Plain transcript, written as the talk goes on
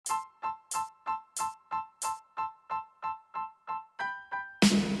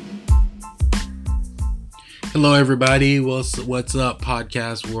Hello, everybody. What's up,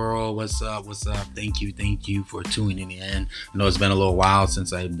 podcast world? What's up? What's up? Thank you for tuning in. I know it's been a little while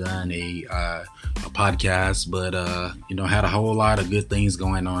since I've done a podcast, but had a whole lot of good things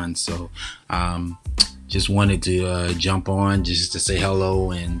going on. So, just wanted to jump on just to say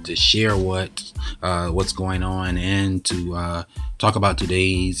hello and to share what's going on and to talk about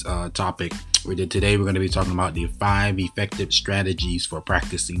today's topic. Today we're going to be talking about the 5 effective strategies for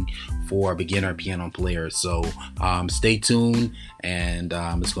practicing for beginner piano players. So stay tuned, and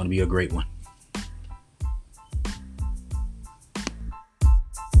it's going to be a great one.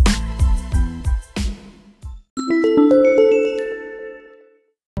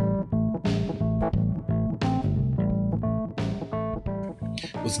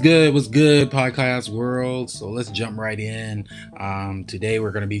 What's good, podcast world? So let's jump right in. Today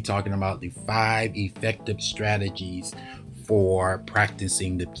we're going to be talking about the 5 effective strategies for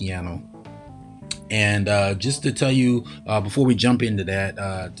practicing the piano. And just to tell you, before we jump into that,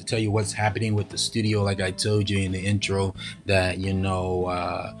 to tell you what's happening with the studio, like I told you in the intro, that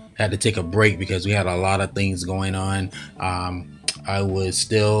had to take a break because we had a lot of things going on. I was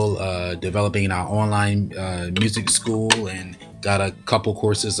still developing our online music school and got a couple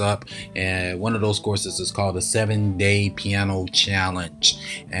courses up, and one of those courses is called the 7-Day Piano Challenge.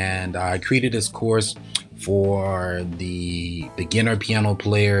 And I created this course for the beginner piano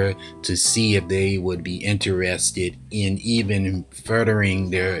player to see if they would be interested in even furthering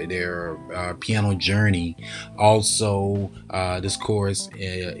their piano journey. Also, this course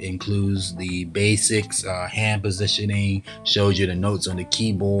includes the basics, hand positioning, shows you the notes on the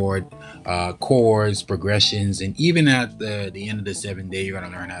keyboard, chords, progressions, and even at the end of the 7 day, you're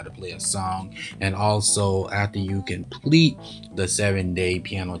going to learn how to play a song. And also, after you complete the 7-Day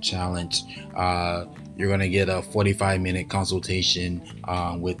Piano Challenge, you're going to get a 45-minute consultation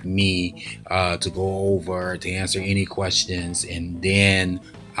with me to go over, to answer any questions, and then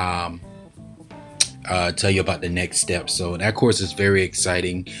tell you about the next step. So that course is very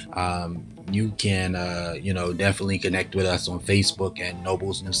exciting. You can, definitely connect with us on Facebook at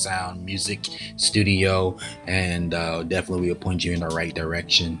Noble's New Sound Music Studio, and definitely we'll point you in the right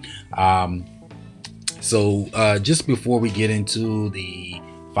direction. So just before we get into the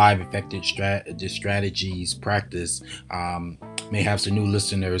 5 effective strategies practice, may have some new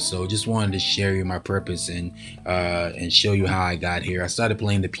listeners, so just wanted to share you my purpose and show you how I got here. I started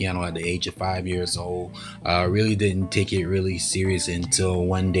playing the piano at the age of 5 years old. Really didn't take it really serious until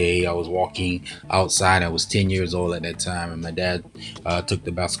one day I was walking outside. I was 10 years old at that time, and my dad took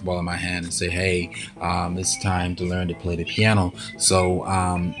the basketball in my hand and said, "Hey, it's time to learn to play the piano." So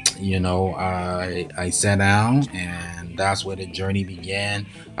I sat down, and that's where the journey began.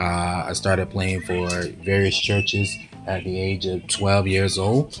 I started playing for various churches at the age of 12 years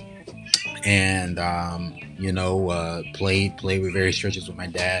old, and played with various churches with my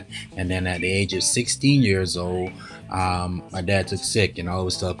dad. And then at the age of 16 years old, my dad took sick, and I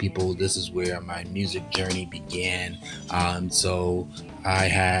always tell people this is where my music journey began. So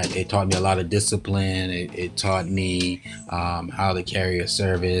it taught me a lot of discipline. It taught me how to carry a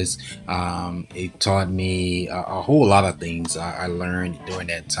service. It taught me a whole lot of things I learned during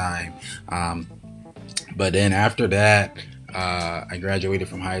that time. But then after that, I graduated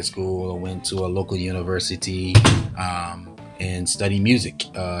from high school. I went to a local university and studied music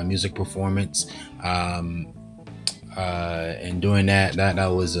performance. And doing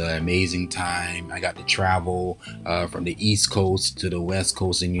that was an amazing time. I got to travel from the East Coast to the West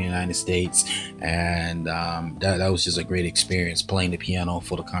Coast in the United States, and that was just a great experience playing the piano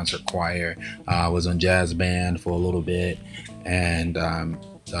for the concert choir. I was on jazz band for a little bit, and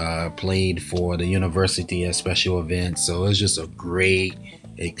played for the university at special events. So it was just a great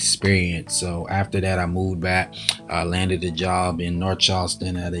experience. So after that, I moved back, landed a job in North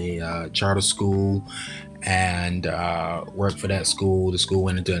Charleston at a charter school, and worked for that school. The school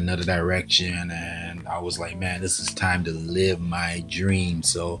went into another direction, and I was like, man, this is time to live my dream.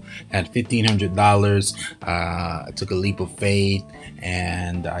 So at $1,500, I took a leap of faith,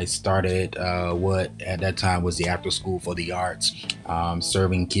 and I started what at that time was the After School for the Arts,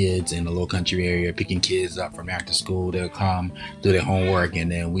 serving kids in the Low Country area, picking kids up from after school. They'll come do their homework,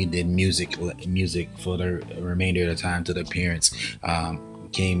 and then we did music for the remainder of the time till the parents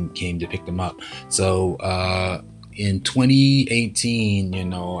came to pick them up. So in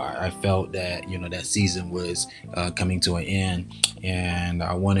 2018, I felt that that season was coming to an end, and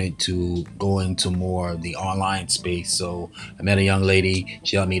I wanted to go into more of the online space. So I met a young lady.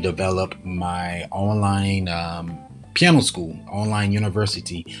 She helped me develop my online piano school, online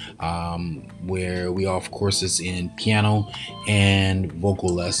university, where we offer courses in piano and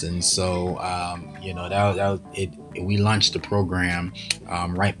vocal lessons. So we launched the program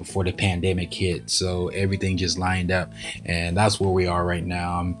right before the pandemic hit. So everything just lined up, and that's where we are right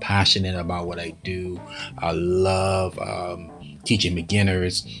now. I'm passionate about what I do. I love teaching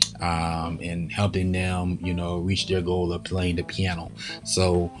beginners and helping them, reach their goal of playing the piano.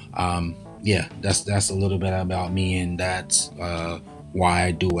 So yeah, that's a little bit about me, and that's why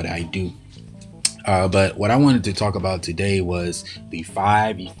I do what I do. But what I wanted to talk about today was the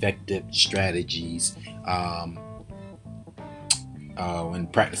five effective strategies um, when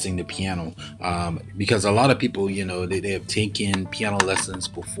practicing the piano, because a lot of people, they have taken piano lessons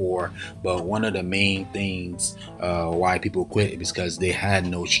before, but one of the main things why people quit is because they had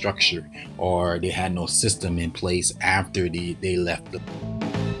no structure or they had no system in place after they left the.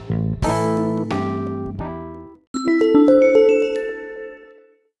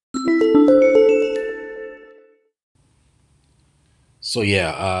 So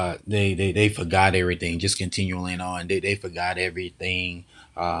yeah, they forgot everything. Just continuing on, they forgot everything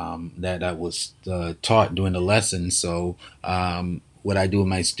that was taught during the lesson. So what I do with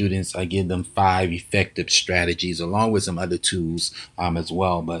my students, I give them five effective strategies along with some other tools as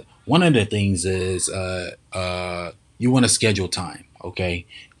well. But one of the things is you want to schedule time. Okay,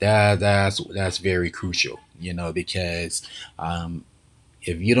 that's very crucial. Because um,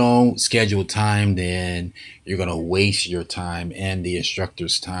 if you don't schedule time, then you're going to waste your time and the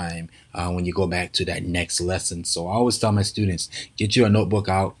instructor's time when you go back to that next lesson. So I always tell my students, get your notebook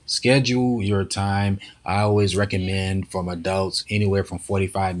out, schedule your time. I always recommend from adults anywhere from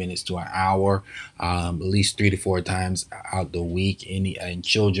 45 minutes to an hour, at least 3 to 4 times out the week. And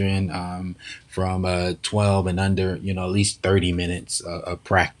children from 12 and under, at least 30 minutes of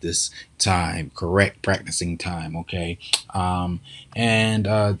practice time, correct practicing time. Okay. And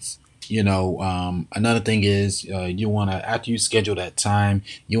another thing is you want to, after you schedule that time,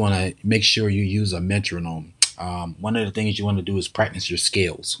 you want to make sure you use a metronome. One of the things you want to do is practice your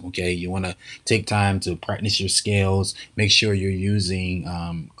scales. Okay, you want to take time to practice your scales. Make sure you're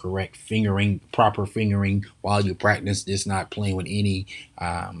using correct fingering, proper fingering while you practice. Just not playing with any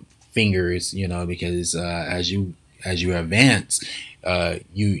fingers. Because as you advance,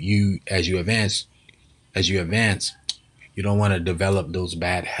 as you advance, you don't want to develop those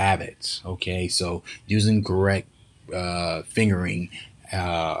bad habits. Okay, so using correct fingering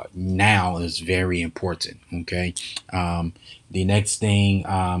now is very important. Okay, the next thing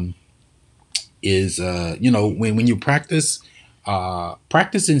is when you practice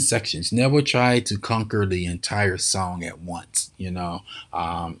in sections. Never try to conquer the entire song at once.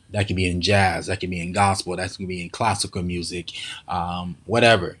 That could be in jazz, that could be in gospel, that could be in classical music,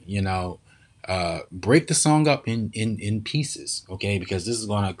 whatever. Break the song up in pieces, okay? Because this is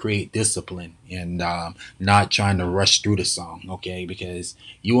going to create discipline and not trying to rush through the song, okay? Because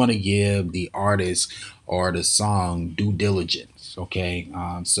you want to give the artist or the song due diligence, okay?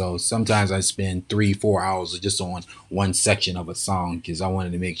 So sometimes I spend 3 4 hours just on one section of a song because I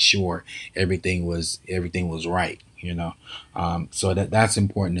wanted to make sure everything was right. So that's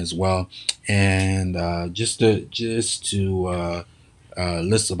important as well. And just to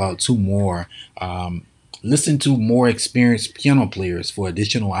list about two more. Um, Listen to more experienced piano players for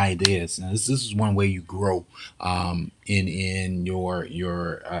additional ideas. Now, this is one way you grow in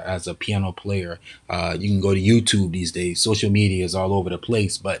your as a piano player. You can go to YouTube these days. Social media is all over the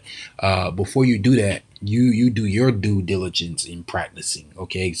place. But before you do that, you do your due diligence in practicing.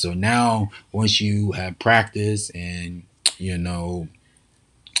 Okay, so now once you have practiced and you know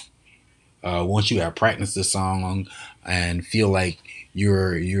once you have practiced the song and feel like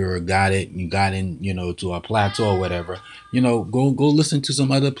you're got it, you got in, to a plateau or whatever, go listen to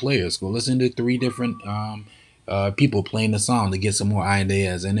some other players. Go listen to three different people playing the song to get some more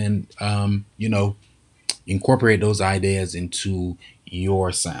ideas, and then incorporate those ideas into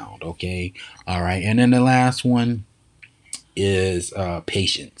your sound. Okay, all right, and then the last one is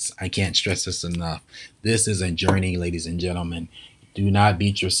patience. I can't stress this enough. This is a journey, ladies and gentlemen. Do not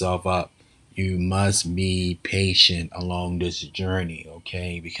beat yourself up. You must be patient along this journey,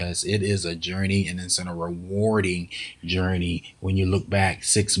 okay? Because it is a journey and it's a rewarding journey when you look back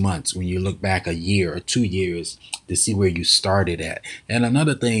 6 months, when you look back a year or 2 years to see where you started at. And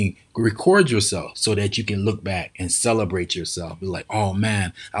another thing, record yourself so that you can look back and celebrate yourself. Be like, oh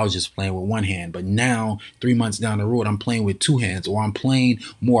man, I was just playing with one hand, but now 3 months down the road, I'm playing with two hands, or I'm playing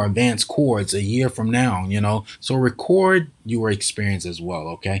more advanced chords a year from now. So record your experience as well.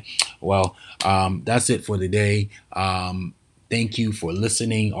 Okay. Well, that's it for today. Thank you for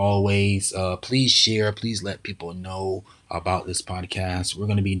listening always. Please share, please let people know about this podcast. We're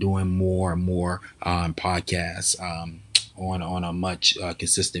going to be doing more and more podcasts on a much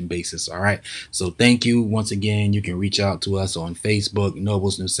consistent basis. All right. So thank you once again. You can reach out to us on Facebook,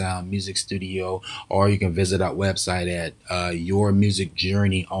 Noble's New Sound Music Studio, or you can visit our website at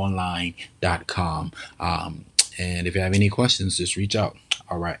yourmusicjourneyonline.com. And if you have any questions, just reach out.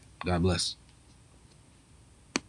 All right. God bless.